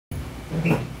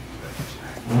Okay,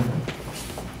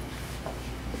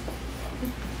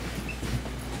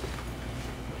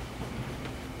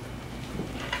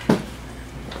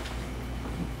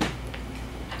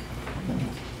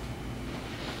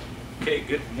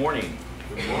 good morning.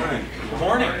 Good morning. Good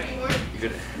morning.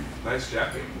 Good. Nice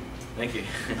jacket. Thank you.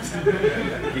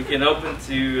 You can open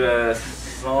to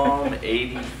Psalm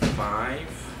 85.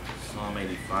 Psalm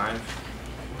 85.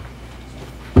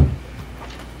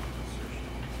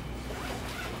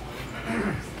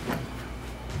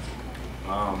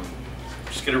 I'm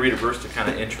just going to read a verse to kind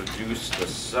of introduce the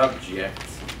subject,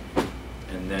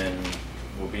 and then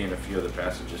we'll be in a few other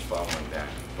passages following that.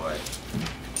 But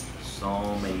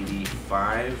Psalm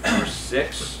 85, verse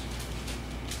 6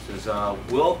 says,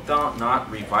 "Wilt thou not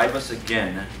revive us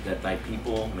again, that thy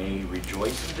people may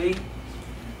rejoice in thee?"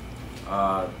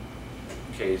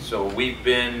 Okay, so we've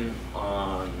been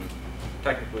on,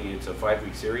 technically it's a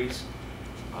 5-week series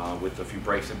with a few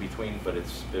breaks in between, but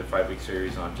it's been a 5-week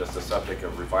series on just the subject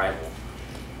of revival.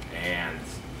 And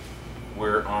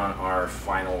we're on our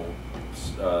final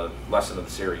lesson of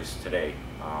the series today.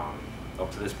 Up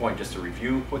to this point, just to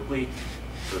review quickly,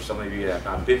 for some of you that have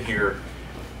not been here,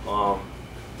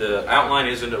 the outline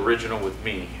isn't original with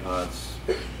me. It's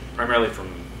primarily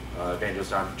from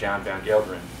Evangelist John Van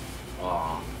Gelderen,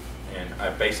 and I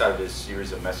based out of this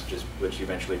series of messages, which he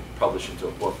eventually published into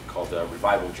a book called The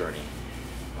Revival Journey.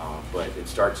 But it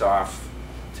starts off,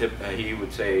 he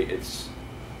would say it's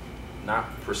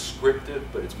not prescriptive,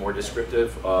 but it's more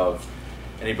descriptive of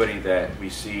anybody that we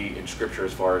see in Scripture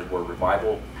as far as where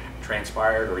revival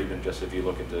transpired, or even just if you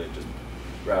look at the just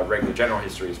regular general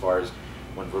history as far as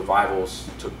when revivals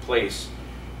took place,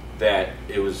 that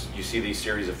it was, you see these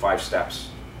series of 5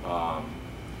 steps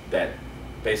that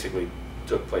basically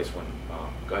took place when,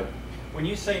 go ahead. When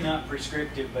you say not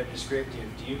prescriptive but descriptive,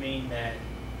 do you mean that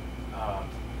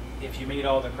if you meet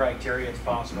all the criteria it's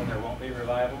possible there won't be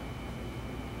revival?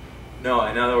 No,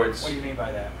 in other words... What do you mean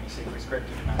by that when you say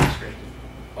prescriptive and not descriptive?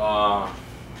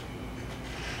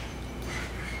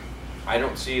 I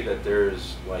don't see that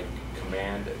there's like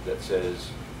command that says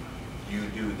you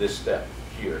do this step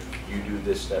here, you do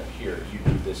this step here, you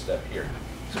do this step here.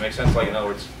 Does it make sense? Like, in other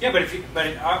words... Yeah, but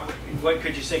what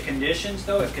could you say, conditions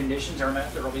though? If conditions are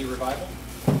met, there will be revival?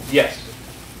 Yes.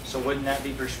 So wouldn't that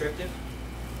be prescriptive?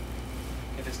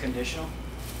 If it's conditional?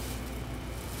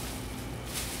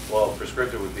 Well,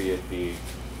 prescriptive would be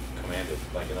commanded.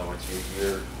 Like, in other words,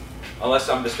 you're, unless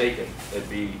I'm mistaken, it'd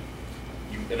be,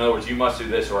 in other words, you must do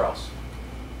this or else.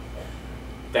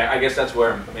 That, I guess that's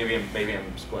where maybe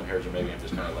I'm splitting hairs, or maybe I'm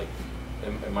just kind of like,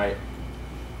 am I?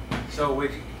 So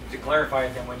to clarify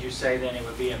it, then would you say then it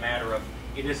would be a matter of,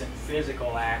 it isn't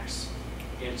physical acts,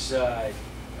 it's a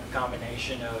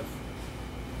combination of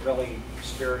really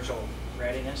spiritual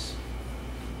readiness?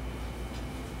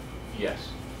 Yes.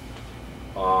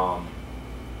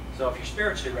 So if you're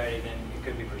spiritually ready, then it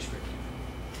could be prescriptive.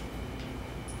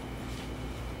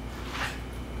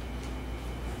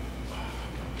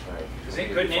 Right.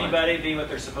 Couldn't anybody be what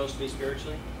they're supposed to be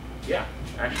spiritually? Yeah,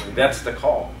 actually, that's the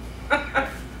call.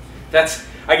 That's,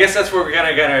 I guess that's what we're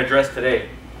gonna address today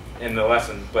in the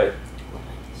lesson. But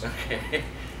okay.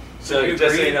 So you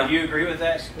agree with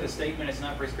that? The statement is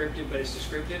not prescriptive, but it's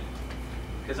descriptive?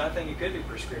 Because I think it could be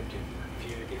prescriptive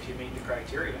if you meet the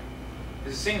criteria.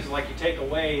 Because it seems like you take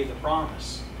away the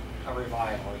promise of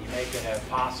revival. You make it a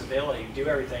possibility. You do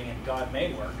everything and God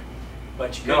may work,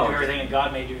 but you could do everything and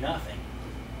God may do nothing.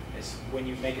 It's when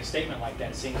you make a statement like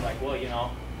that, it seems like, well, you know.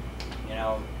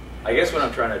 I guess what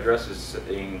I'm trying to address is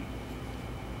saying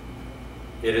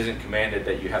it isn't commanded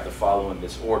that you have to follow in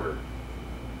this order.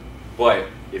 But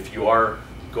if you are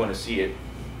going to see it,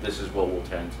 this is what will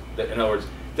tend. In other words,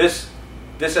 this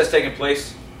has taken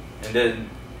place, and then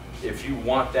if you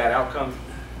want that outcome,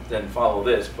 then follow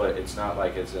this. But it's not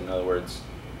like it's, in other words,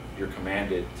 you're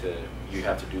commanded to, you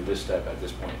have to do this step at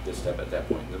this point, this step at that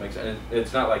point. Does that make sense?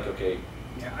 It's not like, okay,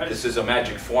 yeah, this is a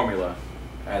magic formula,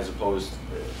 as opposed to,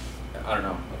 I don't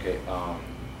know, okay.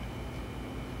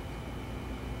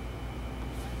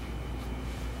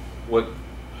 What?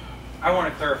 I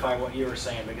want to clarify what you were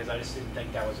saying, because I just didn't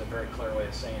think that was a very clear way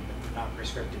of saying that, not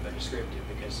prescriptive but descriptive,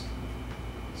 because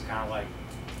it's kind of like.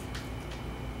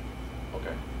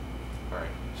 Okay. All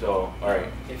right. So, all right.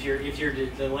 If you're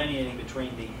delineating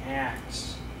between the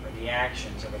acts or the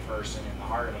actions of a person and the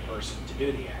heart of a person to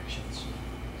do the actions,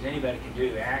 because anybody can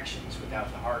do actions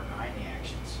without the heart behind the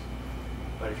actions.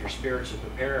 But if you're spiritually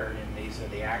prepared and these are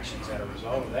the actions that are a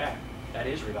result of that, that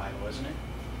is revival, isn't it?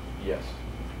 Yes.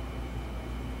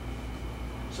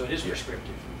 So it is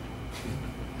prescriptive.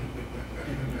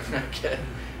 Okay.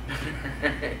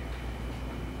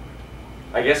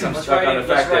 I guess I'm Let's stuck on the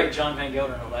let's fact write that. John Van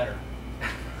Gelderen a letter.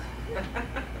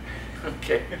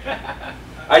 Okay.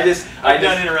 I'm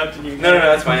done interrupting you. No,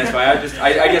 that's fine.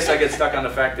 I guess I get stuck on the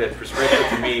fact that prescriptive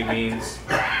to me means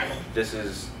this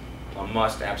is a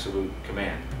must, absolute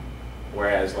command.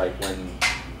 Whereas, like when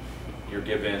you're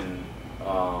given.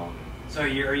 So are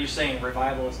you saying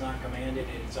revival is not commanded;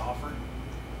 it's offered?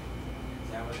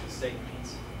 Is that what the statement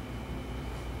means?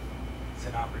 It's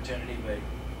an opportunity, but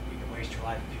you can waste your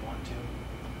life if you want to.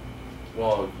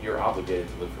 Well, you're obligated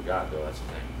to live for God, though. That's the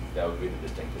thing. That would be the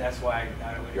distinction. That's why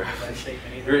I wouldn't agree with that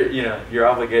statement either. You're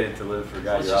obligated to live for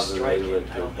God. Let's you're just strike obligated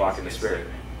it. I to don't walk think in the it's a good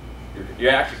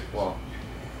Spirit.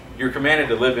 You're commanded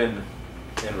to live in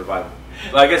revival.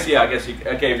 Well, I guess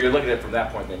okay. If you're looking at it from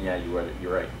that point, then yeah,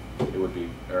 you're right. It would be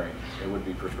all right. It would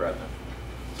be prescribed then.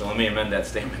 So let me amend that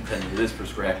statement. Then it is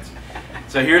prescribed.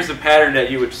 So here's the pattern that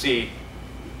you would see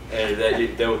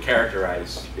that would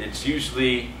characterize. It's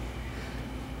usually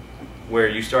where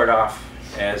you start off,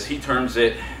 as he terms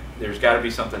it. There's got to be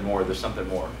something more. There's something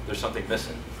more. There's something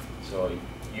missing. So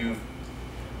you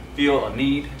feel a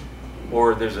need,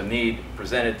 or there's a need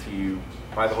presented to you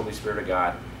by the Holy Spirit of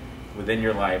God within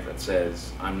your life that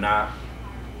says, I'm not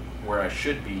where I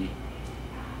should be,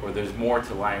 or there's more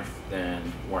to life than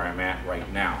where I'm at right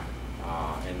now.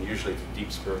 And usually it's a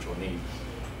deep spiritual need.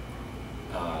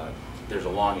 There's a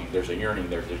longing, there's a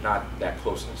yearning, there's not that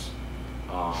closeness.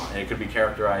 And it could be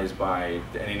characterized by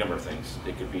any number of things.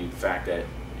 It could be the fact that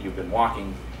you've been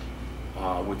walking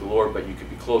with the Lord, but you could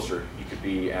be closer. You could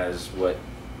be as what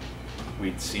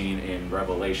we'd seen in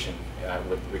Revelation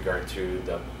with regard to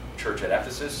the church at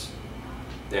Ephesus,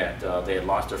 that they had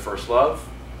lost their first love,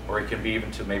 or it can be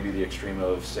even to maybe the extreme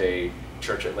of, say,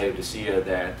 church at Laodicea,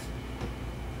 that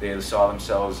they saw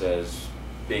themselves as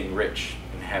being rich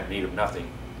and have need of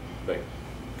nothing, but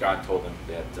God told them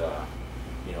that,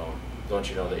 don't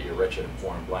you know that you're wretched and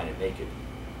poor and blind and naked?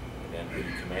 And then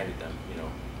he commanded them,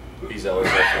 be zealous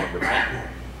therefore and repent.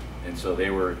 And so they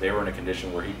were in a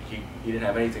condition where he didn't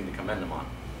have anything to commend them on.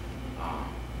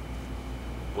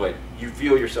 But you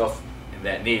feel yourself in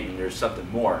that need, and there's something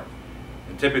more.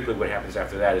 And typically what happens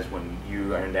after that is when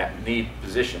you are in that need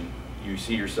position, you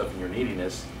see yourself in your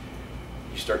neediness,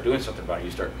 you start doing something about it.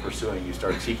 You start pursuing, you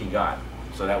start seeking God.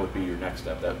 So that would be your next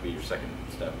step. That would be your second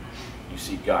step. You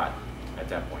seek God at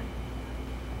that point.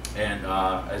 And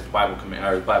as the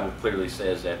Bible clearly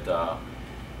says that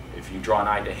if you draw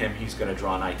nigh to Him, He's going to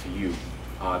draw nigh to you.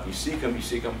 If you seek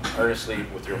Him earnestly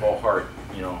with your whole heart,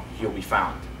 He'll be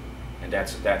found, and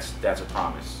that's a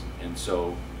promise. And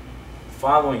so,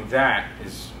 following that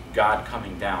is God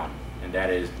coming down, and that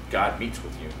is God meets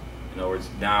with you. In other words,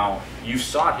 now you've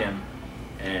sought Him,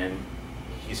 and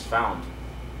He's found.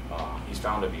 He's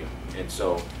found of you, and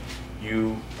so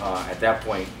you at that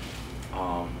point.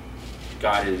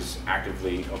 God is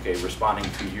actively,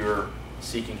 responding to your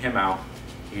seeking Him out.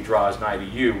 He draws nigh to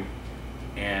you.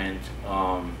 And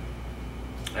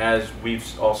as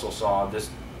we've also saw, this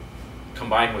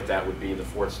combined with that would be the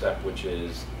fourth step, which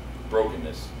is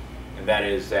brokenness. And that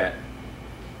is that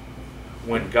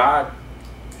when God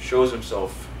shows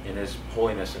Himself in His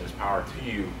holiness and His power to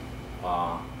you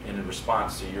in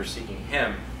response to your seeking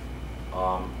Him,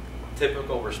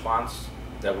 typical response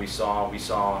that we saw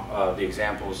the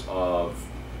examples of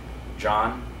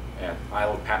John at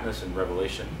Isle of Patmos in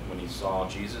Revelation when he saw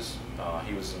Jesus.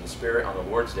 He was in the Spirit on the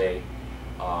Lord's Day.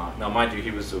 Now, mind you, he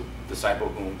was the disciple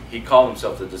whom he called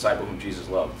himself the disciple whom Jesus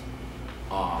loved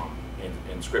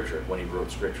in Scripture when he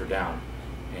wrote Scripture down,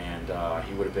 and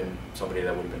he would have been somebody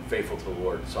that would have been faithful to the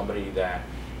Lord, somebody that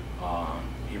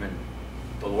even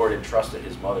the Lord entrusted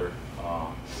his mother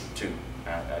to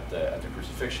at the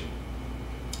crucifixion.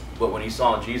 But when he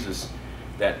saw Jesus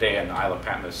that day at the Isle of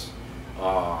Patmos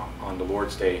on the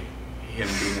Lord's Day, him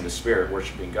being in the Spirit,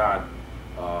 worshiping God,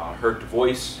 heard the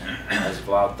voice as of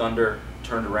loud thunder,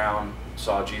 turned around,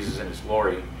 saw Jesus in His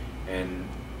glory, and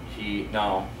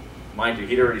now, mind you,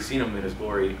 he'd already seen Him in His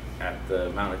glory at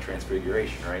the Mount of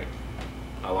Transfiguration, right?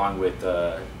 Along with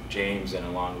James and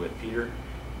along with Peter.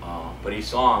 But he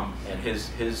saw Him, and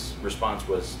his response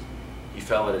was, he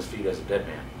fell at His feet as a dead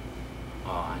man.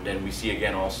 And then we see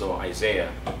again also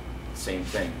Isaiah, same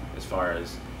thing, as far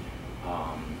as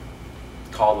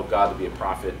call of God to be a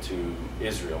prophet to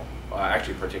Israel,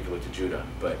 actually particularly to Judah,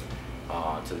 but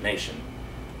to the nation.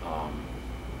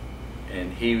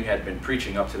 And he had been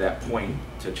preaching up to that point,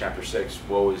 to chapter 6,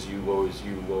 woe is you, woe is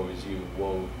you, woe is you,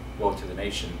 woe to the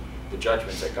nation, the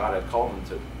judgments that God had called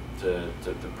him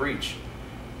to preach.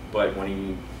 But when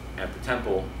he, at the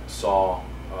temple, saw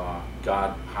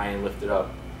God high and lifted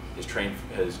up,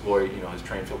 his glory, his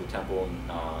train filled the temple,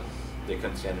 and they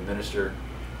couldn't stand to minister.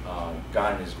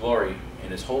 God in His glory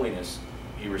and His holiness,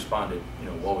 he responded,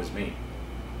 woe is me.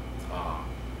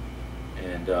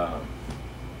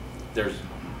 There's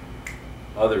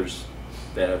others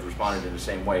that have responded in the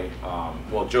same way.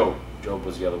 Well, Job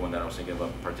was the other one that I was thinking about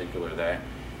in particular, that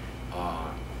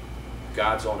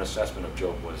God's own assessment of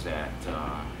Job was that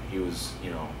he was,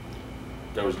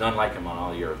 there was none like him on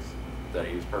all the earth, that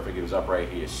he was perfect, he was upright,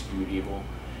 he eschewed evil,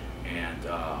 and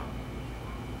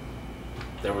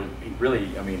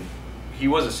he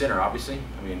was a sinner, obviously.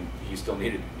 He still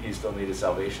needed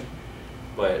salvation,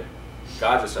 but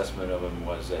God's assessment of him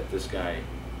was that this guy,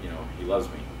 he loves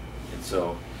me. And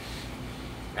so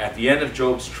at the end of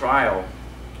Job's trial,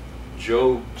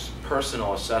 Job's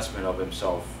personal assessment of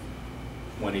himself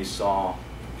when he saw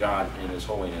God in His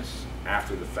holiness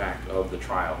after the fact of the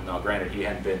trial. Now granted, he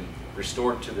hadn't been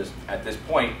restored to this at this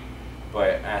point, but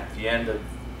at the end of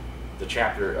the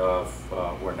chapter of,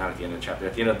 or not at the end of the chapter,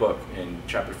 at the end of the book, in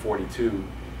chapter 42,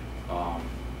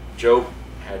 Job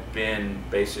had been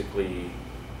basically,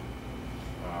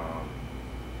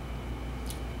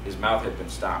 his mouth had been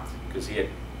stopped, because he had,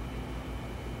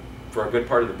 for a good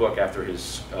part of the book, after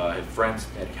his friends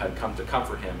had come to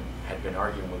comfort him, had been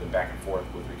arguing with him back and forth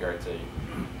with regard to,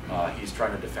 he's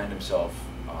trying to defend himself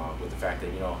with the fact that,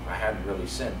 I hadn't really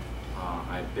sinned.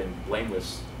 I've been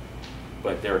blameless,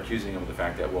 but they're accusing him of the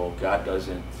fact that, well, God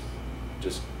doesn't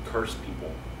just curse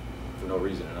people for no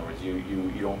reason. In other words,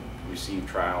 you don't receive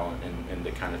trial and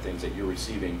the kind of things that you're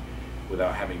receiving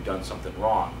without having done something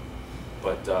wrong.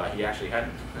 But he actually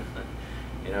hadn't.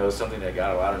 It was something that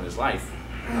God allowed in his life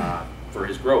for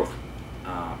his growth.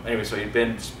 Anyway, so he'd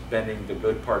been spending the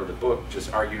good part of the book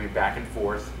just arguing back and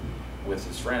forth with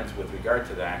his friends with regard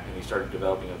to that, and he started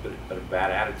developing a bit of a bad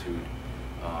attitude,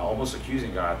 almost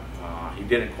accusing God. He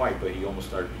didn't quite, but he almost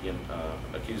started to begin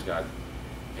accuse God.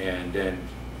 And then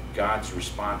God's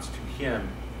response to him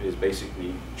is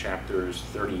basically chapters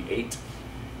 38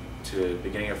 to the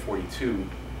beginning of 42,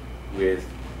 with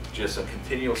just a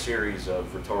continual series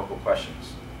of rhetorical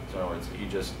questions. So in other words, he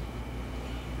just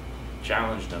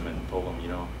challenged them and told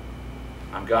them,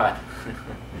 I'm God.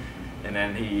 And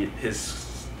then his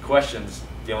questions,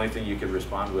 the only thing you could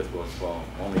respond with was, well,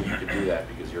 only you could do that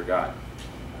because you're God.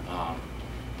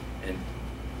 And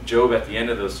Job, at the end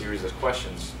of those series of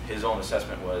questions, his own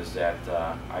assessment was that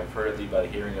I've heard of thee by the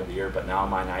hearing of the ear, but now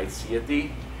mine eye seeth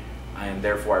thee, and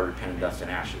therefore I repent in dust and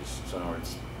ashes. So in other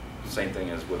words, same thing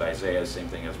as with Isaiah, same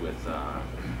thing as with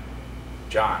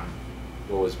John.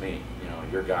 Woe is me,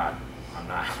 you're God, I'm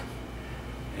not.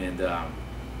 And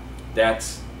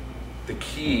that's the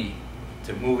key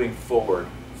to moving forward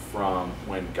from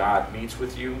when God meets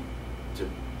with you to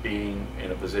being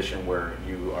in a position where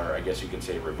you are, I guess you could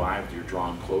say, revived, you're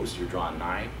drawn close, you're drawn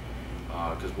nigh.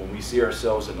 Because when we see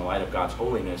ourselves in the light of God's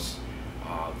holiness,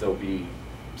 there'll be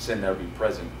sin that will be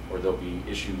present, or there'll be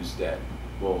issues that,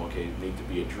 need to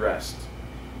be addressed.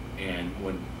 And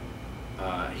when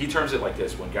he terms it like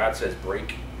this: when God says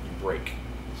break, you break.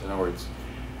 So in other words,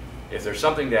 if there's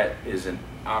something that is an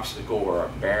obstacle or a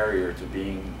barrier to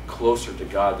being closer to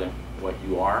God than what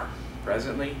you are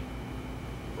presently,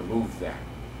 remove that,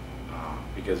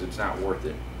 because it's not worth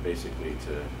it, basically,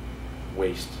 to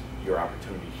waste your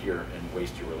opportunity here and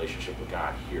waste your relationship with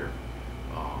God here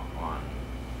on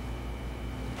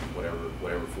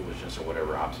whatever foolishness or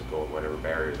whatever obstacle or whatever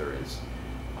barrier there is.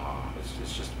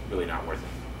 It's just really not worth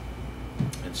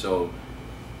it. And so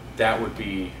that would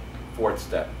be fourth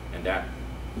step, and that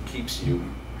keeps you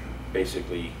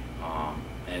basically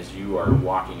as you are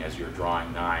walking, as you're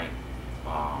drawing nigh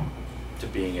to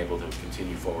being able to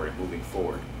continue forward and moving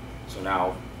forward. So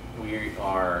now we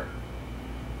are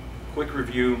quick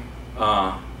review,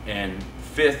 and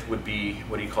fifth would be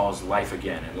what he calls life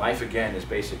again. And life again is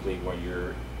basically when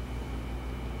you're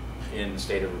in the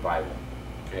state of revival.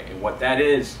 Okay, and what that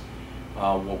is,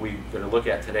 what we're going to look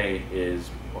at today is,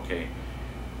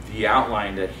 the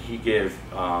outline that he gave.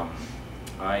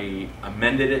 I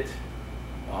amended it,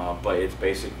 but it's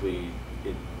basically,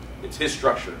 it's his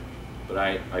structure, but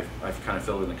I've kind of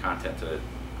filled in the content to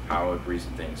how I would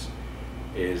reason things.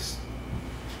 Is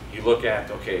you look at,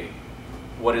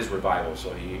 what is revival?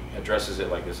 So he addresses it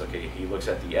like this. He looks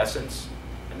at the essence,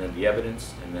 and then the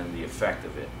evidence, and then the effect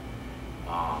of it.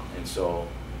 And so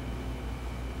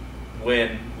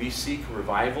when we seek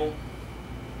revival,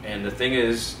 and the thing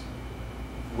is,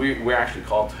 we're actually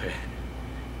called to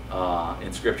it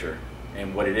in Scripture.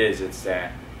 And what it is,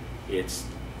 it's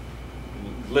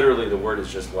literally, the word is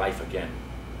just life again,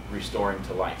 restoring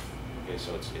to life.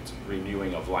 So it's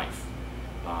renewing of life.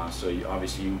 So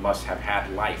obviously you must have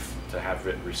had life to have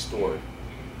it restored.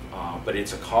 But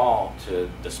it's a call to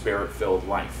the Spirit-filled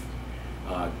life.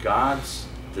 God's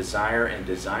desire and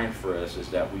design for us is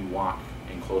that we walk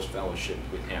in close fellowship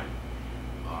with him.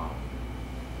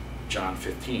 John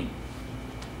 15.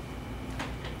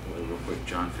 Go real quick,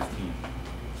 John 15.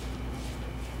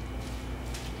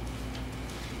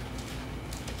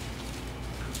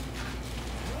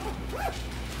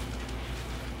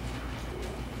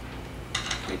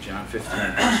 Okay, John 15,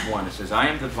 verse 1. It says, I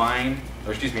am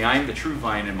the true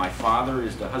vine, and my Father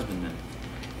is the husbandman.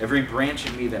 Every branch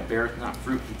in me that beareth not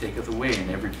fruit, he taketh away, and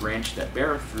every branch that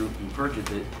beareth fruit, he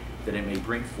purgeth it, that it may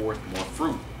bring forth more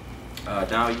fruit.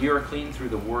 Now ye are clean through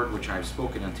the word which I have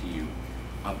spoken unto you.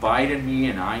 Abide in me,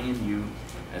 and I in you,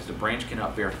 as the branch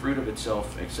cannot bear fruit of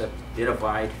itself, except it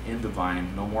abide in the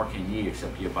vine, no more can ye,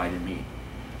 except ye abide in me.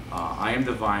 I am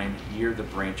the vine, ye are the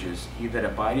branches. He that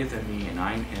abideth in me, and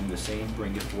I in him, the same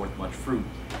bringeth forth much fruit.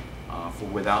 For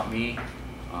without me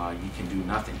ye can do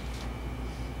nothing.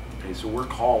 Okay, so we're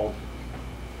called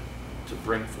to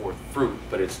bring forth fruit,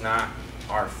 but it's not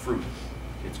our fruit.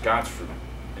 It's God's fruit.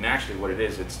 And actually what it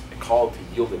is, it's a call to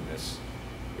yieldedness.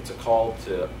 It's a call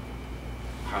to,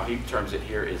 how he terms it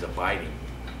here, is abiding.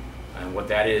 And what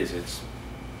that is, it's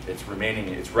remaining,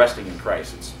 it's resting in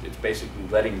Christ. It's basically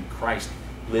letting Christ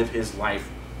live his life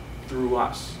through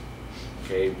us.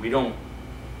 Okay, we don't,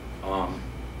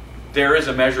 there is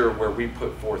a measure where we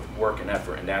put forth work and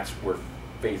effort, and that's where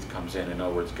faith comes in. In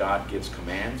other words, God gives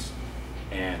commands,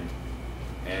 and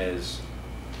as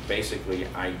basically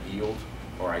I yield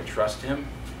or I trust him,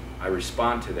 I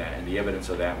respond to that, and the evidence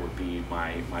of that would be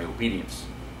my obedience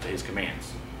to his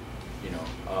commands.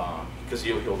 Because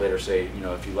he'll later say,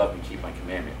 if you love me, keep my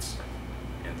commandments.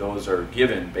 And those are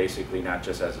given basically not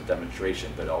just as a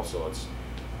demonstration, but also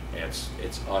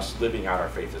it's us living out our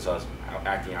faith. It's us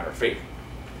acting out our faith.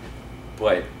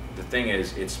 But the thing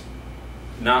is, it's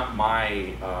not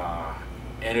my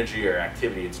energy or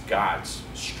activity. It's God's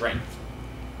strength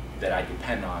that I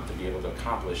depend on to be able to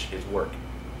accomplish his work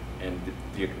and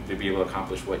to be able to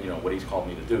accomplish what he's called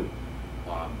me to do.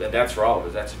 That's for all of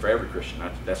us. That's for every Christian.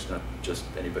 That's not just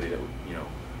anybody that would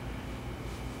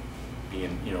be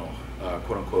in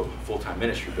quote unquote full-time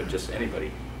ministry, but just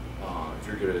anybody. If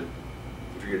you're gonna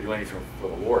do anything for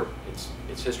the Lord,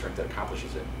 it's his strength that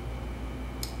accomplishes it.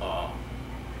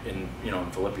 In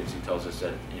Philippians, he tells us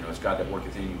that it's God that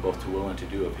worketh in you both to will and to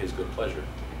do of his good pleasure.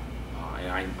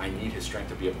 And I need his strength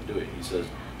to be able to do it. He says,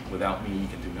 without me, you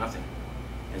can do nothing.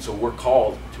 And so we're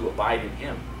called to abide in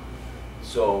him.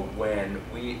 So when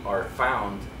we are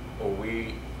found, or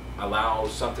we allow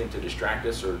something to distract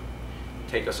us or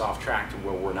take us off track to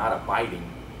where we're not abiding,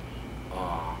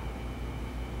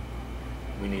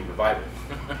 we need revival.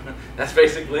 That's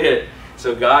basically it.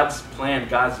 So God's plan,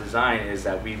 God's design is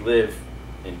that we live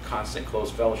in constant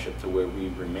close fellowship to where we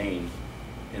remain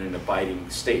in an abiding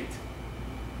state.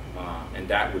 And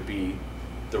that would be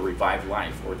the revived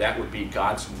life, or that would be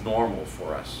God's normal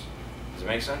for us. Does it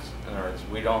make sense? In other words,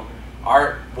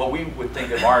 what we would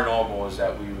think of our normal is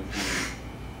that we would be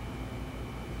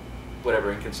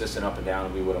whatever, inconsistent up and down,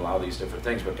 and we would allow these different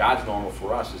things. But God's normal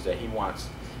for us is that he wants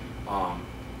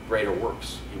greater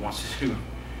works. He wants to do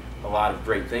a lot of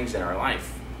great things in our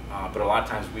life. But a lot of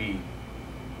times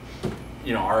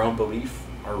our own belief,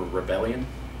 our rebellion,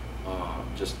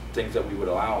 just things that we would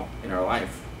allow in our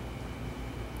life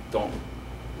don't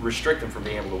restrict him from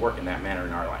being able to work in that manner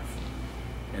in our life.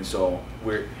 And so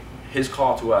his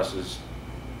call to us is,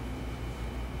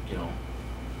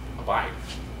 abide,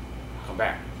 come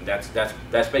back. And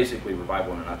that's basically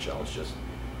revival in a nutshell. It's just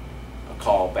a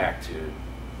call back to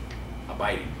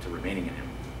abiding, to remaining in him,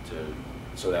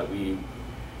 so that we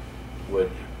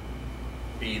would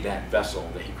be that vessel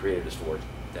that he created us for,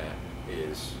 that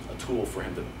is a tool for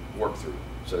him to work through,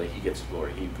 so that he gets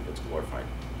glory, he gets glorified.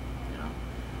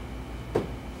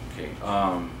 Okay.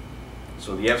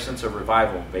 So the essence of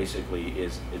revival basically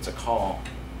is it's a call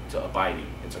to abiding.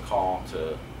 It's a call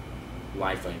to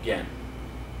life again,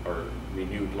 or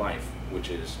renewed life, which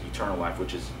is eternal life,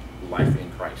 which is life in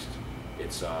Christ.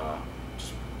 It's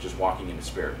just walking in the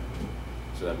Spirit,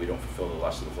 so that we don't fulfill the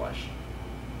lust of the flesh.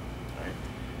 All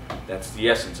right? That's the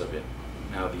essence of it.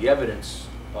 Now the evidence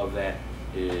of that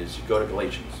is, you go to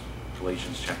Galatians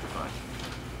chapter 5.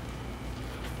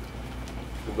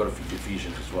 We'll go to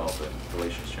Ephesians as well, but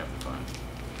Galatians chapter 5.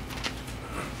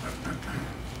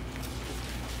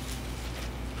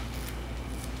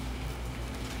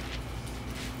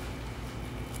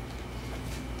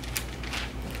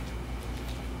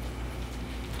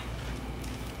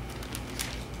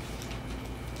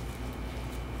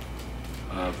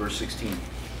 Verse 16. It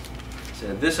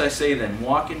said, "This I say then,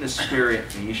 walk in the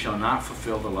Spirit, and ye shall not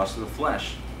fulfill the lust of the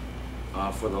flesh.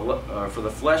 For the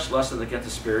flesh lusteth against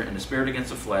the Spirit, and the Spirit against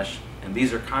the flesh, and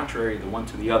these are contrary the one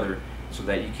to the other, so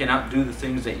that you cannot do the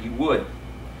things that you would.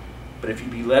 But if you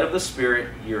be led of the Spirit,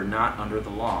 ye are not under the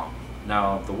law.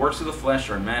 Now the works of the flesh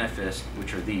are manifest,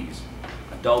 which are these: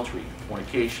 adultery,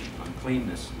 fornication,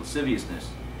 uncleanness, lasciviousness,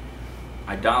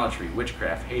 idolatry,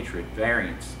 witchcraft, hatred,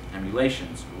 variance,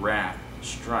 emulations, wrath,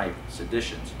 strife,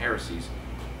 seditions, heresies,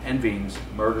 envyings,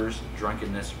 murders,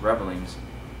 drunkenness, revelings,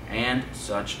 and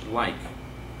such like.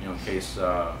 You know, in case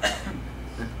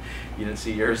you didn't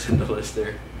see yours in the list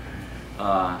there.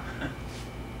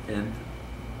 And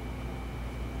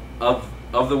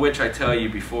of the which I tell you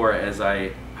before, as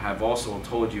I have also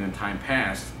told you in time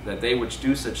past, that they which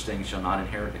do such things shall not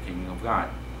inherit the kingdom of God.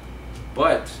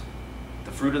 But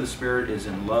the fruit of the Spirit is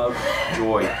in love,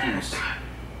 joy, peace,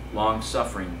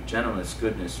 long-suffering, gentleness,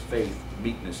 goodness, faith,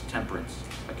 meekness, temperance.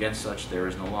 Against such there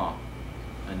is no law.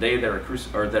 And they that are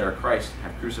Christ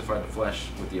have crucified the flesh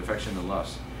with the affection and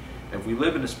lust. If we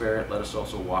live in the Spirit, let us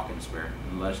also walk in the Spirit.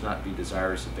 And let us not be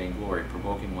desirous of vainglory,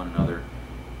 provoking one another,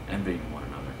 envying one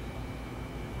another.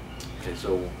 Okay,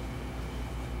 so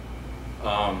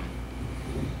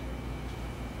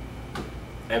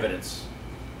evidence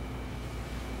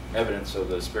of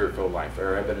the Spirit-filled life,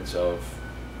 or evidence of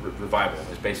revival,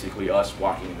 is basically us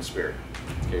walking in the Spirit.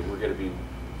 Okay, we're going to be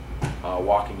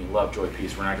walking in love, joy,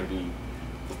 peace. We're not going to be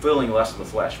fulfilling the lust of the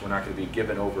flesh. We're not going to be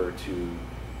given over to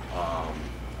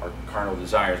our carnal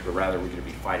desires, but rather we're going to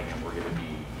be fighting them. We're going to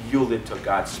be yielded to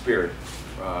God's Spirit.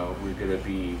 We're going to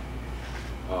be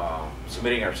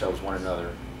submitting ourselves one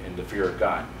another in the fear of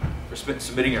God. Or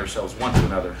submitting ourselves one to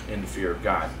another in the fear of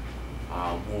God.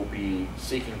 We'll be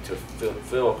seeking to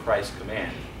fulfill Christ's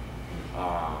command.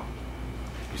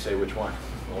 You say which one?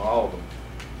 Well, all of them.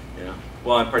 You know.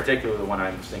 Well, in particular, the one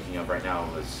I'm thinking of right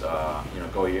now is,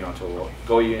 go ye into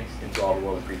all the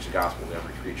world and preach the gospel to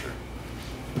every creature.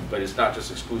 But it's not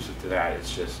just exclusive to that.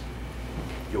 It's just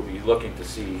you'll be looking to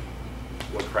see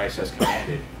what Christ has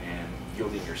commanded and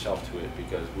yielding yourself to it,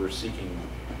 because we're seeking,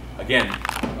 again,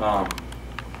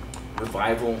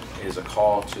 revival is a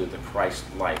call to the Christ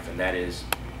life, and that is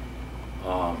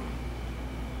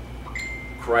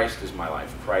Christ is my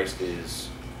life. Christ is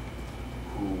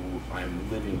who I'm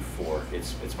living for.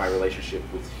 It's my relationship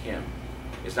with Him.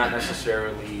 It's not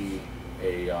necessarily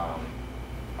a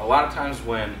lot of times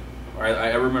when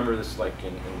I remember this, like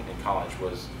in college,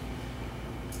 was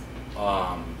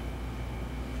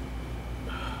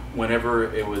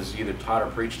whenever it was either taught or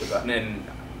preached about, and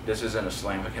this isn't a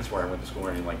slam against where I went to school or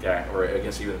anything like that, or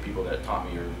against even the people that taught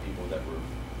me or the people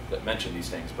that mentioned these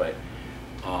things, but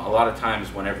a lot of times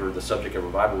whenever the subject of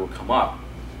revival would come up,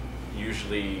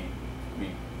 usually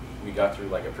we got through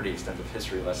like a pretty extensive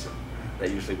history lesson that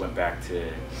usually went back to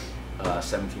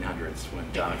 1700s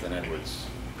when Jonathan Edwards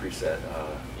preached that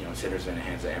sinners in the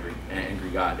hands of angry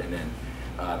God, and then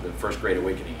the first Great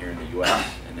Awakening here in the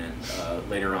U.S., and then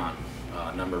later on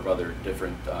a number of other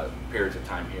different periods of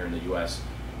time here in the U.S.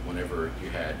 whenever you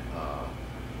had a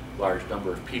large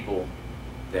number of people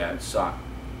that sought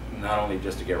not only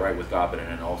just to get right with God, but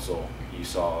then also you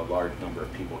saw a large number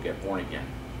of people get born again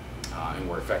and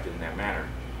were affected in that manner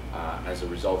as a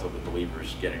result of the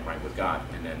believers getting right with God,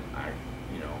 and then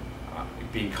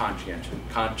being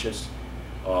conscious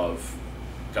of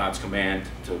God's command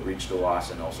to reach the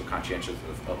lost, and also conscientious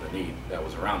of the need that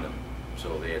was around them.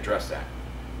 So they addressed that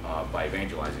by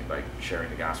evangelizing, by sharing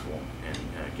the gospel, and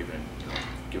giving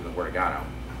the word of God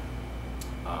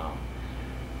out.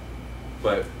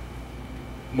 But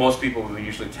most people will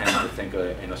usually tend to think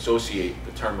and associate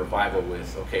the term revival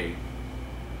with, okay,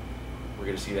 we're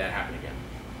going to see that happen again.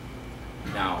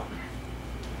 Now,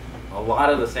 a lot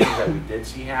of the things that we did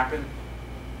see happen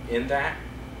in that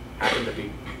happened to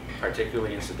be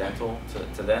particularly incidental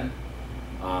to then.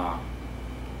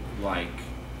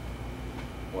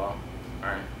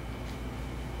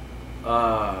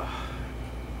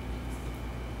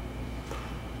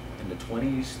 In the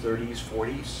 20s, 30s,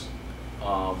 40s,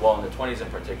 in the 20s in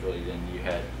particular, then you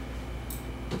had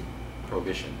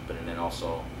Prohibition, but then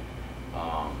also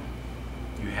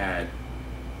you had,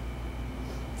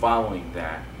 following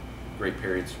that, great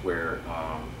periods where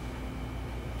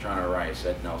John R. Rice,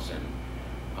 Ed Nelson,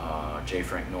 J.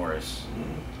 Frank Norris,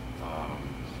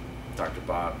 Dr.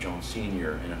 Bob Jones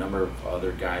Sr., and a number of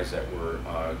other guys that were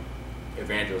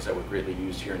evangelists that were greatly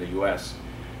used here in the U.S.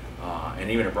 And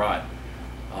even abroad,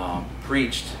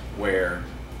 preached where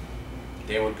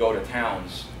they would go to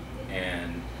towns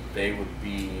and they would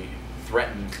be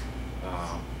threatened,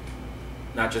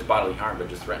 not just bodily harm, but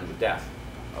just threatened with death,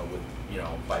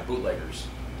 by bootleggers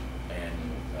and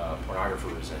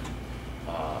pornographers and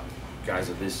guys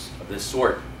of this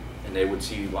sort. And they would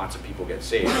see lots of people get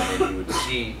saved, and then you would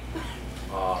see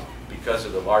because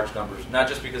of the large numbers, not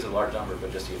just because of the large number,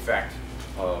 but just the effect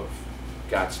of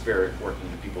God's Spirit working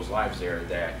in people's lives there,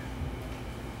 that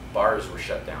bars were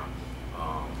shut down.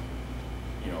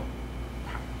 You know,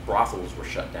 brothels were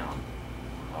shut down.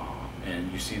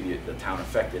 And you see the town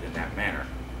affected in that manner,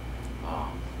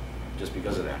 just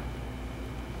because of that.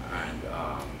 And,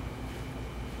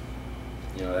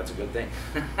 you know, that's a good thing.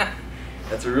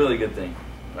 That's a really good thing.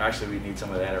 Actually, we need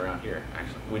some of that around here.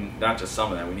 Actually, not just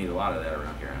some of that, we need a lot of that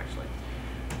around here, actually.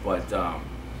 But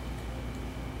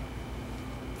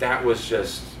that was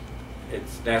just,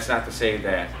 that's not to say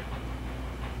that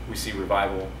we see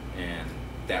revival and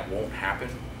that won't happen.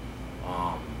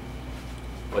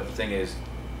 But the thing is,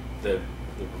 the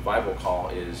revival call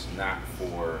is not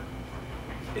for,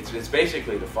 it's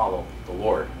basically to follow the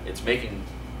Lord. It's making,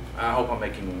 I hope I'm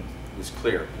making this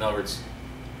clear. In other words,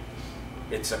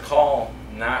 it's a call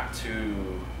not to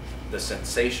the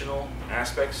sensational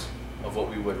aspects of what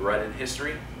we would read in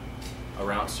history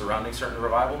surrounding certain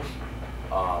revivals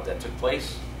that took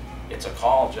place. It's a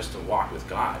call just to walk with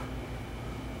God.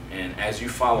 And as you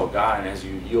follow God and as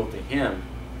you yield to Him,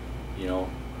 you know,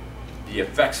 the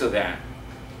effects of that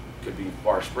could be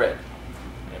far spread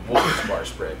and will be far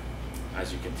spread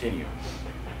as you continue.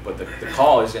 But the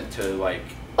call isn't to like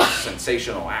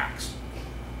sensational acts.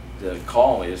 The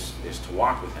call is to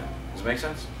walk with Him. Does it make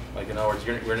sense? Like, in other words,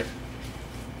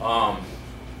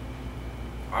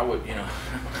 I would, you know,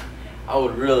 I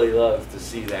would really love to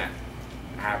see that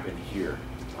happen here,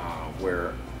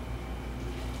 where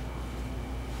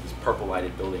these purple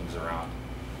lighted buildings around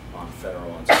on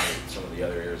Federal and some of the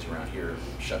other areas around here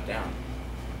shut down.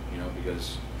 You know,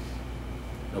 because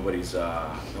nobody's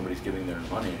giving their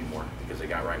money anymore because they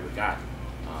got right with God.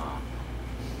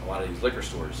 A lot of these liquor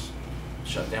stores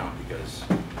shut down because,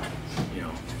 you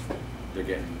know, they're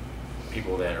getting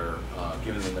people that are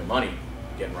giving them their money,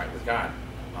 getting right with God.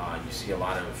 You see a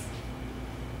lot of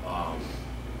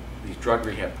these drug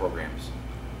rehab programs.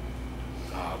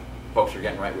 Folks are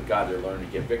getting right with God. They're learning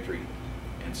to get victory,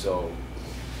 and so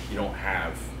you don't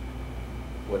have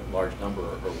what large number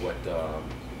or what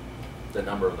the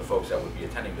number of the folks that would be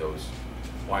attending those.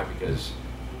 Why? Because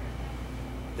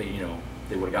they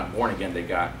would have gotten born again. They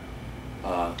got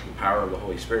the power of the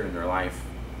Holy Spirit in their life.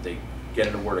 They get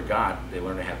in the Word of God. They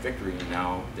learn to have victory, and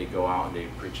now they go out and they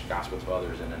preach the gospel to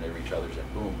others, and then they reach others,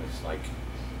 and boom, it's like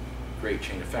great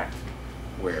chain effect.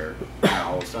 Where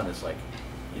all of a sudden it's like,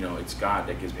 you know, it's God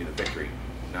that gives me the victory,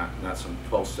 not some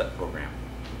 12-step program,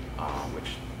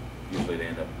 which usually they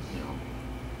end up, you know,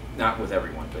 not with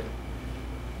everyone, but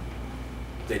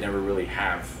they never really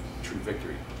have true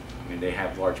victory. I mean, they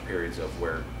have large periods of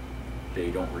where they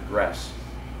don't regress,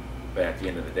 but at the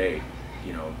end of the day,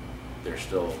 you know, they're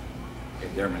still,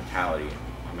 in their mentality,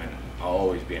 I mean, I'll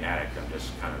always be an addict, I'm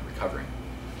just kind of recovering.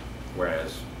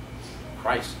 Whereas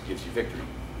Christ gives you victory.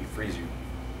 He frees you,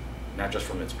 not just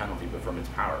from its penalty, but from its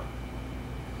power.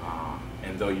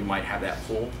 And though you might have that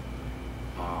pull,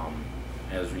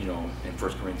 as you know, in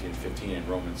 1 Corinthians 15 and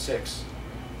Romans 6,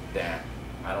 that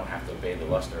I don't have to obey the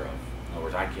lust thereof. In other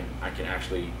words, I can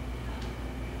actually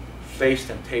face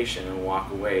temptation and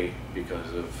walk away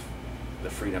because of the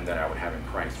freedom that I would have in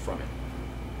Christ from it.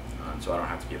 And so I don't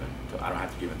have to give in. I don't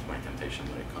have to give in to my temptation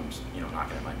when it comes, you know,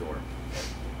 knocking at my door.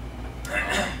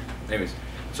 Anyways,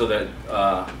 so that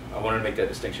I wanted to make that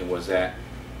distinction was that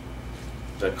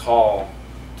the call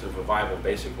to revival,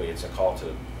 basically, it's a call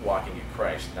to walking in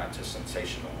Christ, not to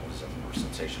sensationalism or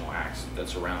sensational acts that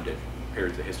surrounded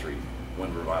periods of history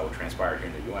when revival transpired here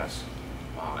in the U.S.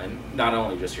 And not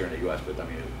only just here in the U.S., but I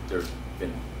mean, there's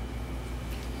been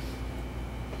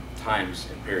times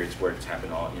and periods where it's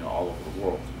happened all over the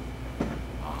world.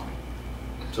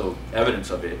 So evidence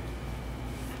of it,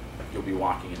 you'll be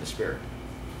walking in the Spirit.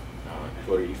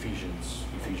 Go to Ephesians.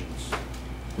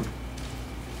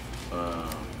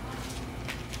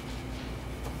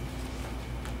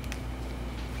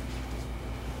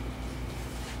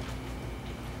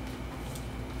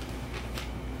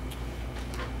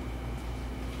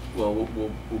 Well,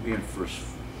 we'll be in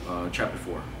chapter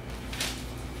 4.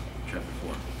 Chapter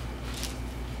 4.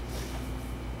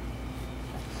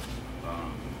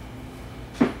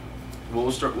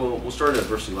 We'll start at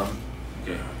verse 11.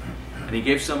 Okay. And he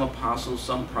gave some apostles,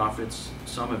 some prophets,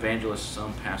 some evangelists,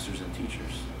 some pastors and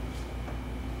teachers,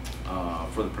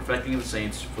 for the perfecting of the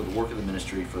saints, for the work of the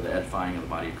ministry, for the edifying of the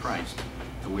body of Christ,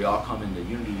 till we all come into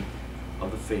unity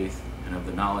of the faith and of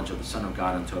the knowledge of the Son of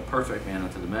God, unto a perfect man,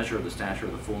 unto the measure of the stature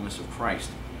of the fullness of Christ,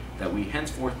 that we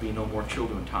henceforth be no more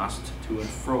children, tossed to and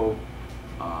fro,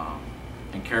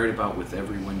 and carried about with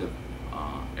every wind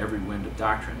of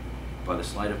doctrine, by the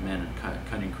sleight of men and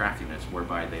cunning craftiness,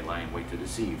 whereby they lie in wait to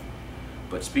deceive.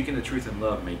 but speaking the truth in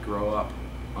love may grow up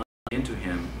into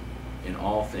him in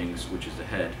all things, which is the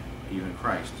head, even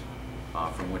Christ,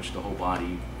 from which the whole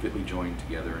body, fitly joined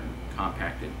together and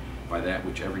compacted by that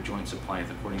which every joint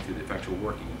supplieth according to the effectual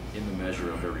working in the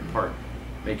measure of every part,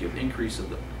 maketh increase of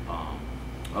the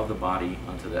body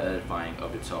unto the edifying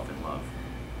of itself in love.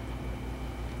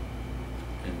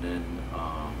 And then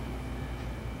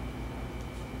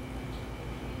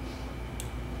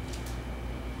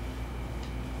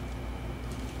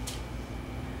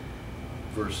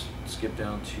skip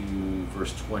down to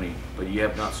verse 20. But ye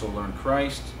have not so learned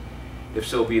Christ, if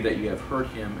so be that ye have heard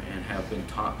him and have been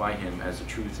taught by him, as the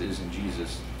truth is in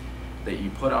Jesus, that ye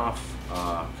put off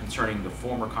concerning the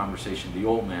former conversation the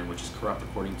old man, which is corrupt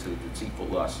according to the deceitful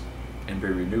lust, and be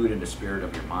renewed in the spirit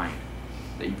of your mind,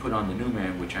 that ye put on the new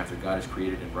man, which after God is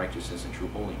created in righteousness and true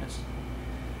holiness.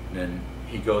 And then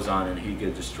he goes on and he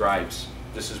describes,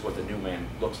 this is what the new man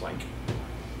looks like,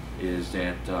 is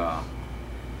that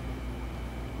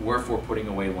wherefore putting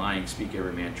away lying, speak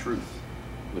every man truth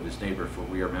with his neighbor, for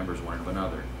we are members one of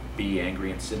another. Be ye angry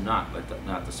and sin not, let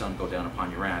not the sun go down upon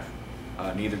your wrath,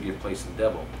 neither give place to the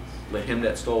devil. Let him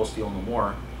that stole steal no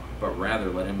more, but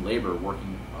rather let him labor,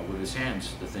 working with his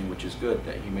hands the thing which is good,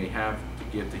 that he may have to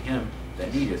give to him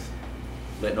that needeth.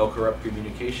 Let no corrupt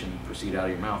communication proceed out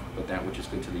of your mouth, but that which is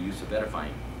good to the use of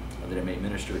edifying, that it may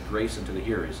minister grace unto the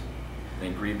hearers.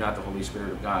 Then grieve not the Holy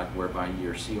Spirit of God, whereby ye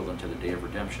are sealed unto the day of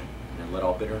redemption. And let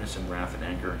all bitterness and wrath and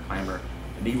anger and clamor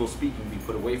and evil speaking be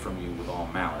put away from you with all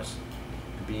malice.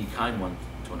 And be kind one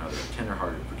to another,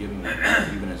 tenderhearted, forgiving one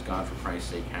another, even as God for Christ's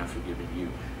sake hath forgiven you.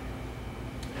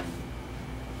 And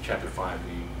chapter 5,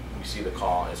 we see the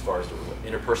call as far as the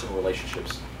interpersonal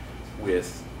relationships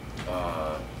with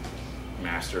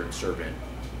master and servant,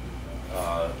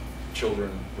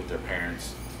 children with their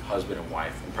parents, husband and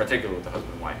wife, in particular with the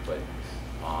husband and wife, but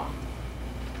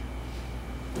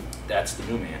that's the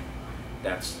new man.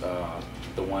 That's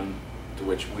the one to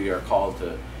which we are called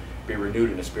to be renewed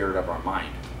in the spirit of our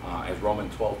mind. As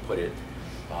Romans 12 put it,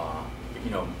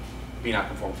 be not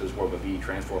conformed to this world, but be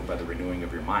transformed by the renewing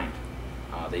of your mind,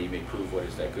 that you may prove what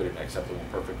is that good and acceptable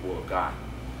and perfect will of God.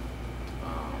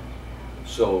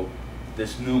 So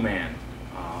this new man,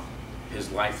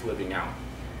 his life living out,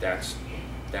 that's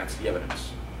the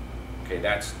evidence. Okay,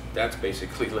 that's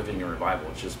basically living in revival.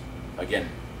 It's just, again,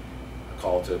 a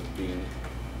call to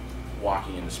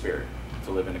walking in the Spirit,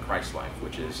 to live in the Christ life,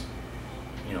 which is,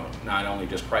 not only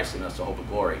just Christ in us, the hope of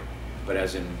glory, but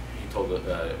as in, he told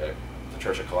the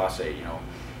church of Colossae,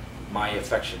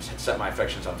 set my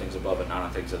affections on things above and not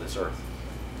on things of this earth.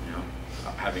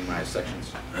 Having my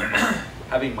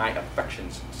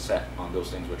affections set on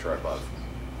those things which are above.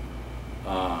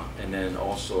 And then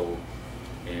also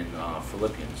in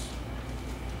Philippians,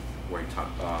 where he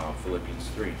talked, Philippians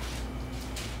 3.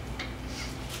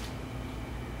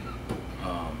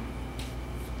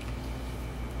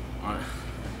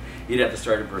 You'd have to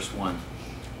start at verse 1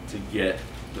 to get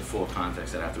the full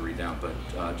context. I'd have to read down, but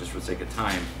just for the sake of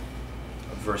time,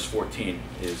 verse 14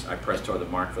 is, I press toward the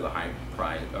mark for the high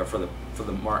prize, or for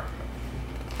the mark.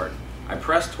 Pardon. I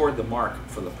press toward the mark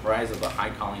for the prize of the high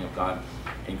calling of God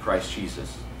in Christ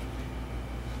Jesus.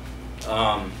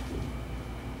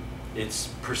 It's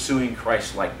pursuing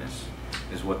Christ likeness,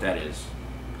 is what that is.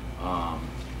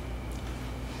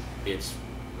 It's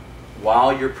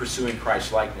while you're pursuing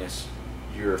Christ likeness,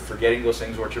 you're forgetting those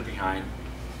things which are behind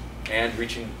and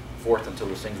reaching forth until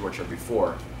those things which are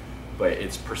before. But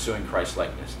it's pursuing Christ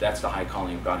likeness. That's the high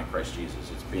calling of God in Christ Jesus.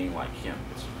 It's being like him.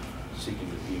 It's seeking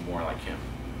to be more like him.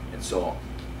 And so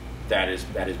that is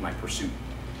my pursuit.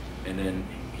 And then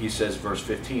he says, verse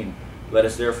 15, let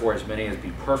us therefore as many as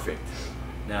be perfect.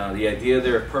 Now the idea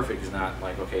there of perfect is not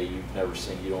like, okay, you've never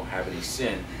sinned, you don't have any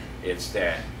sin. It's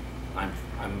that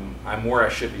I'm where I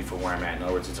should be for where I'm at. In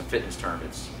other words, it's a fitness term.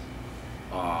 It's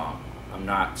I'm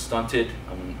not stunted.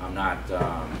 I'm not.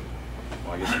 Well,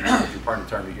 I guess if you're part of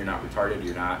the term, you're not retarded.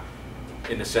 You're not,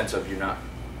 in the sense of you're not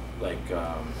like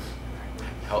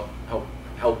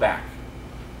held back.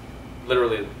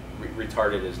 Literally,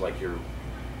 retarded is like you're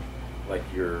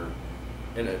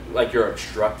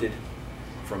obstructed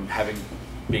from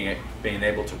being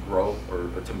able to grow or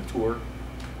to mature.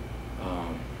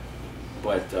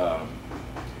 But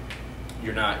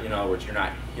you're not. In other words, you're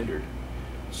not hindered.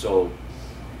 So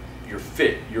you're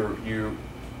fit. You're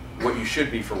what you should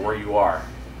be for where you are,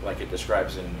 like it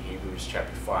describes in Hebrews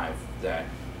chapter 5, that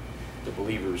the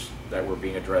believers that were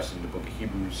being addressed in the book of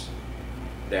Hebrews,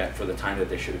 that for the time that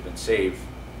they should have been saved,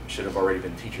 should have already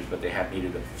been teachers, but they had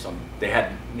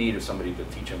need of somebody to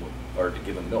teach them or to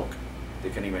give them milk. They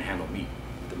couldn't even handle meat,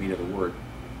 the meat of the word,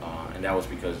 and that was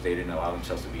because they didn't allow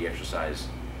themselves to be exercised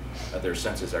their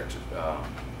senses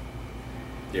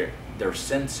their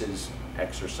senses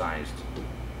exercised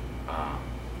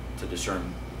to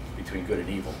discern between good and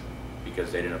evil,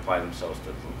 because they didn't apply themselves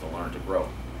to learn to grow.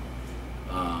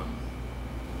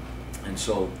 And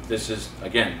so this is,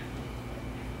 again,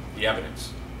 the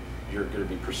evidence. You're going to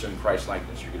be pursuing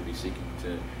Christ-likeness. You're going to be seeking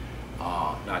to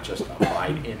not just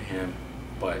abide in Him,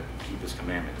 but keep His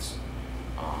commandments.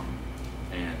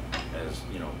 And as,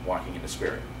 walking in the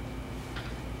Spirit.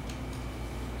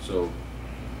 So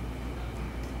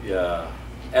the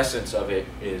essence of it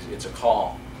is it's a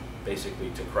call,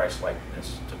 basically, to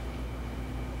Christ-likeness,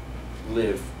 to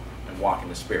live and walk in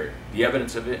the Spirit. The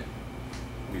evidence of it,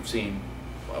 we've seen.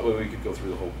 Well, we could go through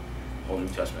the whole New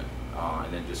Testament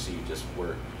and then just see just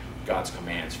where God's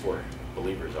commands for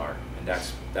believers are, and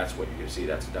that's what you're going to see.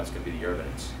 That's going to be the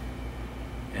evidence.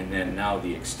 And then now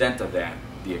the extent of that.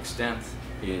 The extent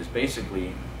is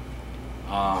basically,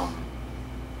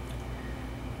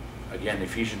 again,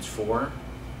 Ephesians 4,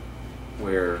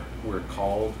 where we're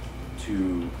called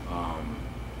to.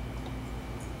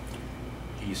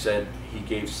 He said He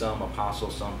gave some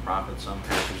apostles, some prophets, some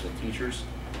pastors and teachers,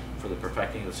 for the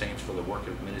perfecting of the saints, for the work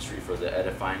of ministry, for the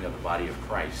edifying of the body of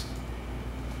Christ.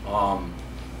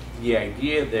 The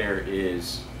idea there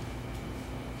is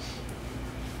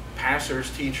pastors,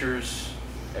 teachers,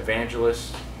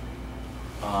 evangelists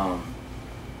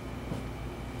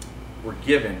were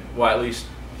given, well, at least,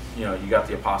 you got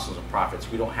the apostles and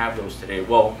prophets. We don't have those today.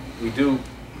 Well, we do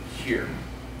here.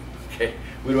 Okay,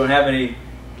 we don't have any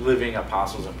living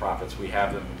apostles and prophets. We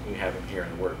have them here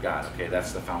in the Word of God. Okay,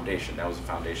 that's the foundation. That was the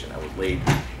foundation that was laid,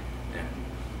 and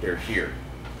they're here.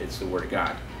 It's the Word of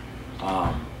God.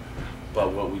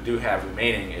 But what we do have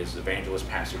remaining is evangelist,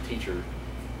 pastor, teacher,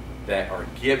 that are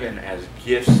given as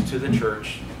gifts to the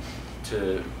church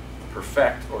to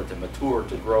perfect or to mature,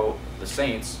 to grow the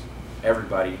saints,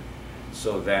 everybody,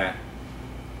 so that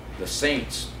the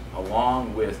saints,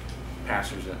 along with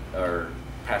pastors or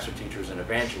pastor, teachers, and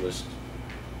evangelists,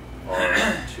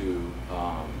 are to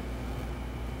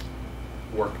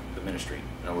work the ministry.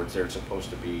 In other words, they're supposed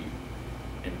to be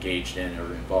engaged in or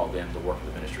involved in the work of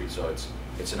the ministry. So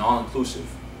it's an all-inclusive.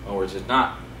 In other words, it's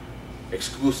not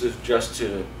exclusive just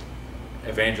to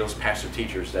evangelists, pastor,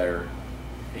 teachers that are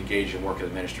engaged in work of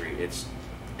the ministry. It's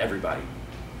everybody,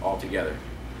 all together.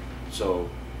 So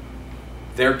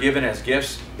they're given as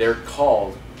gifts, they're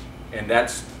called, and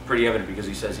that's pretty evident because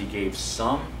He says He gave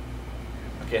some.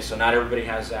 Okay, so not everybody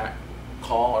has that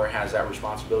call or has that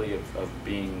responsibility of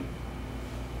being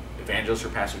evangelist or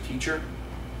pastor, teacher.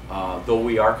 Though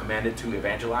we are commanded to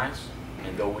evangelize,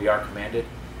 and though we are commanded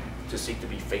to seek to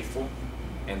be faithful,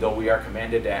 and though we are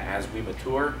commanded that as we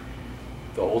mature,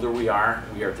 the older we are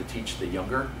to teach the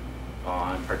younger.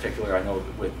 In particular, I know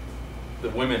that with the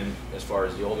women, as far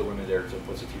as the older women, they're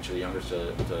supposed to teach the younger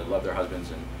to love their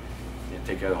husbands and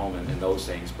take care of the home and those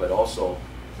things. But also,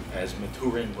 as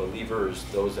maturing believers,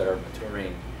 those that are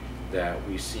maturing, that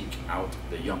we seek out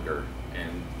the younger.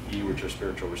 And ye which are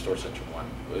spiritual, restore such a one,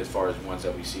 as far as ones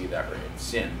that we see that are in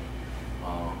sin.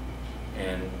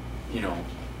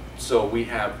 So we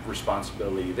have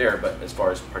responsibility there, but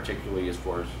particularly as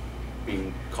far as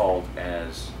being called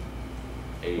as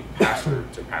a pastor,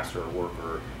 to pastor or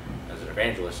worker, as an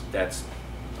evangelist, that's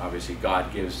obviously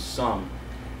God gives some,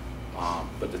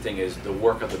 but the thing is, the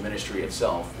work of the ministry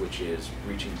itself, which is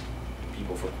reaching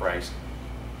people for Christ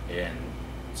and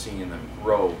seeing them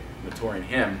grow, maturing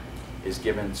Him, is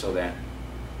given so that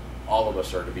all of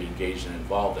us are to be engaged and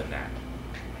involved in that.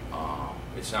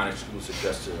 It's not exclusive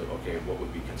just to, what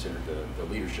would be considered the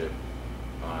leadership.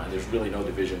 And there's really no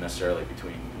division necessarily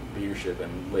between leadership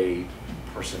and lay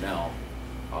personnel,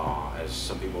 as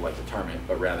some people like to term it,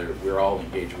 but rather we're all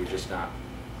engaged. We're just not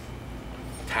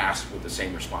tasked with the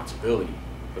same responsibility.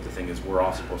 But the thing is, we're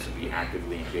all supposed to be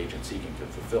actively engaged and seeking to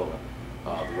fulfill the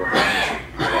work of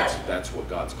the ministry. That's what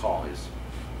God's call is.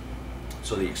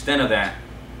 So the extent of that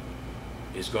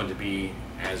is going to be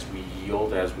as we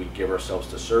yield, as we give ourselves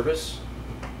to service,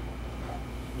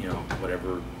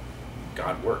 whatever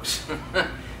God works.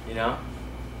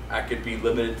 I could be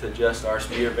limited to just our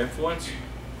sphere of influence,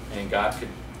 and God could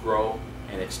grow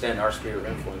and extend our sphere of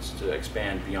influence to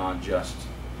expand beyond just,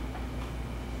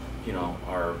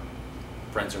 our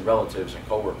friends and relatives and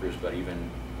coworkers, but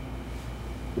even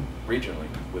regionally,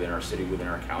 within our city, within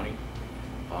our county,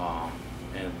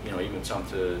 and even some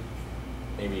to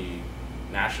maybe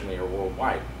nationally or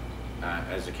worldwide,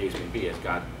 as the case may be, as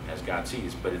God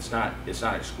sees. But it's not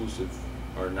exclusive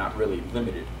or not really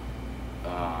limited.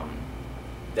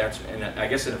 And I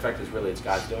guess in effect is really it's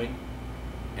God's doing,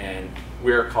 and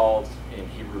we're called in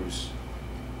Hebrews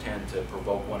tend to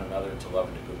provoke one another to love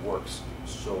and to good works.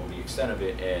 So the extent of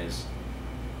it is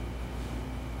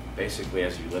basically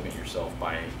as you limit yourself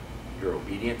by your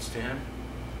obedience to him,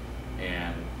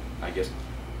 and I guess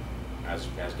as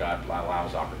God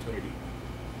allows opportunity.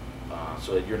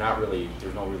 So that you're not really,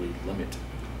 there's no really limit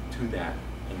to that.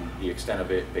 And the extent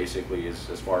of it basically is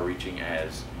as far reaching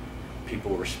as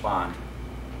people respond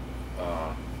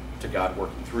to God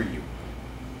working through you.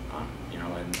 You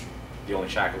know, and the only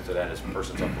shackle to that is a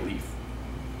person's unbelief.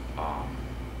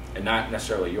 And not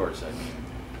necessarily yours. I mean,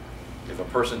 if a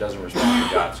person doesn't respond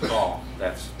to God's call,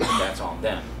 that's on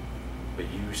them. But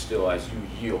you still, as you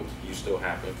yield, you still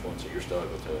have influence, and you're still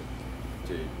able to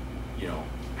you know,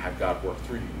 have God work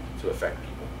through you to affect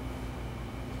people.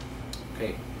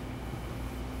 Okay.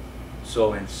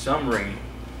 So in summary,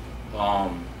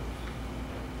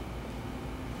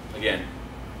 again,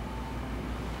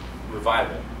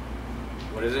 revival.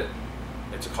 What is it?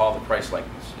 It's a call to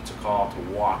Christ-likeness. It's a call to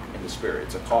walk in the Spirit.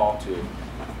 It's a call to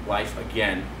life,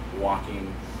 again,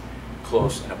 walking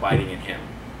close and abiding in Him.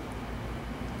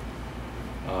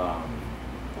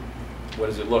 What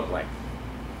does it look like?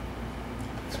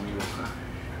 It's me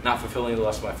not fulfilling the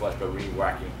lust of my flesh, but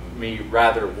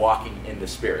rather walking in the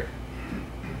Spirit.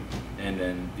 And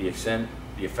then the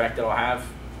effect it'll have,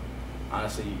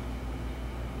 honestly,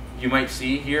 you might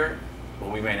see here,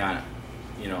 but we may not,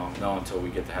 you know until we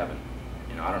get to heaven.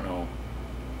 You know, I don't know.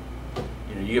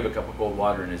 You know, you give a cup of cold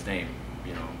water in His name,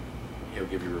 you know, He'll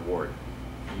give you reward.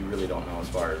 You really don't know as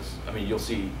far as, I mean, you'll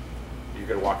see, you're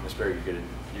going to walk in the Spirit, you're going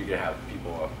to have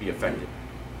people be affected.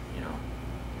 You know,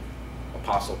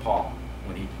 Apostle Paul,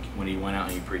 when he went out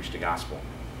and he preached the gospel,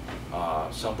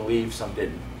 some believed, some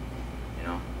didn't. You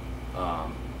know,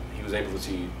 he was able to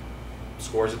see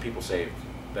scores of people saved.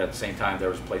 But at the same time, there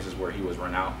was places where he was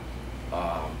run out,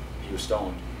 he was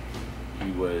stoned,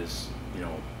 he was, you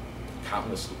know,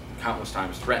 countless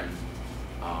times threatened,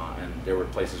 and there were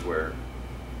places where,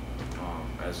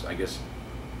 as I guess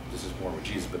this is more with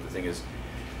Jesus, but the thing is,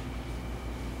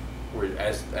 where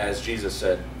as Jesus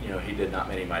said, you know, He did not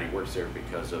many mighty works there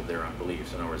because of their unbelief.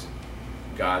 So in other words,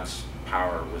 God's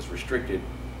power was restricted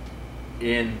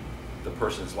in the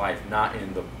person's life, not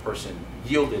in the person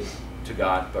yielded to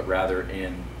God, but rather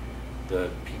in the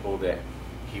people that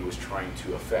He was trying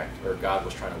to affect, or God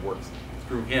was trying to work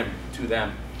through him to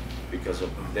them because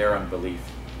of their unbelief,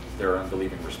 their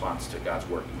unbelieving response to God's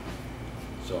working.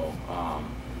 So,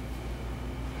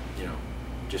 you know,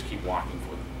 just keep walking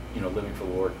for, you know, living for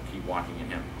the Lord, keep walking in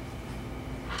Him.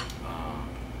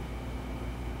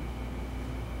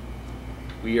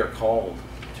 We are called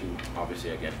to,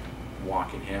 obviously, again,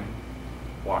 walk in Him,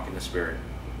 walk in the Spirit,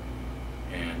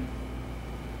 and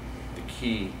the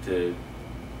key to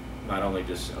not only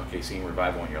just, okay, seeing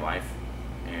revival in your life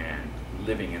and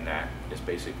living in that is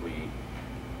basically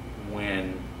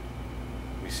when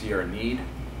we see our need,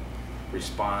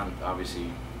 respond, obviously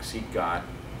seek God,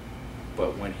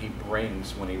 but when He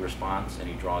responds and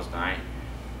He draws nigh,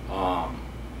 and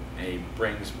He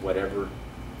brings whatever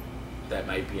that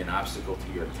might be an obstacle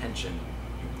to your attention,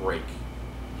 you break,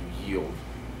 you yield,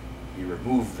 you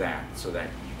remove that so that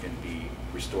you can be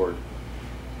restored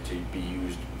to be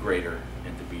used greater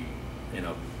and to be in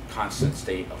a constant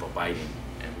state of abiding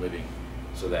and living,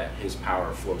 so that His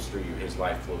power flows through you, His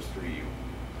life flows through you,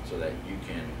 so that you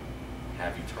can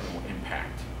have eternal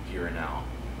impact here and now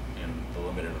in the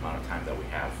limited amount of time that we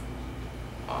have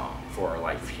for our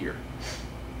life here.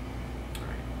 All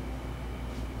right.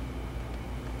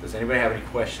 Does anybody have any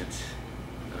questions?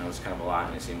 I know it's kind of a lot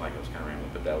and it seemed like it was kind of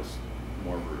rambling, but that was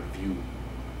more of a review.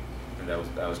 And that was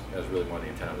really more the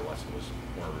intent of the lesson, was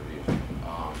more of a review.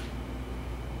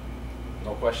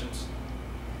 No questions?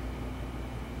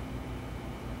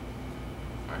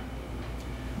 All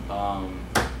right.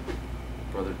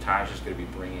 Brother Taj is going to be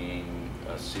bringing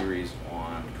a series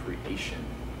on creation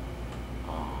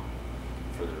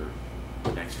for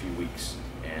the next few weeks,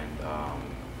 and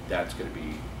that's going to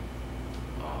be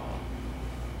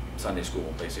Sunday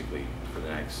school basically for the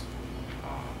next.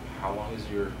 How long is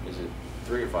it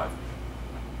 3 or 5?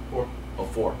 4. Oh,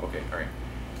 4. Okay, all right.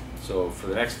 So for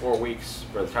the next 4 weeks,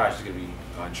 Brother Taj is going to be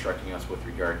instructing us with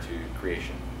regard to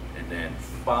creation, and then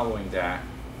following that,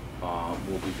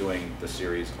 we'll be doing the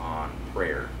series on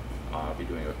prayer. I'll be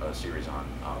doing a series on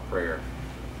prayer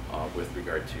with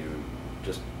regard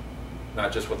to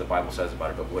not just what the Bible says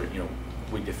about it, but what, you know,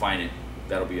 we define it.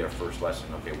 That'll be our first lesson.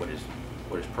 Okay, what is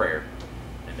prayer?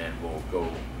 And then we'll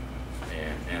go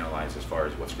and analyze as far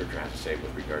as what Scripture has to say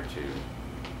with regard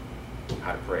to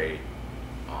how to pray,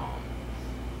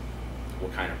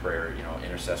 what kind of prayer, you know,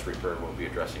 intercessory prayer. We'll be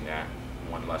addressing that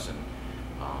in one lesson,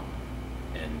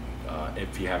 and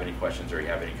if you have any questions or you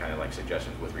have any kind of like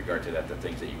suggestions with regard to that, the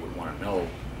things that you would want to know,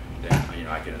 then you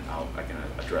know I can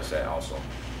address that also.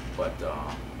 But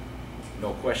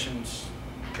no questions.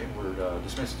 Okay, we're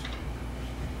dismissed.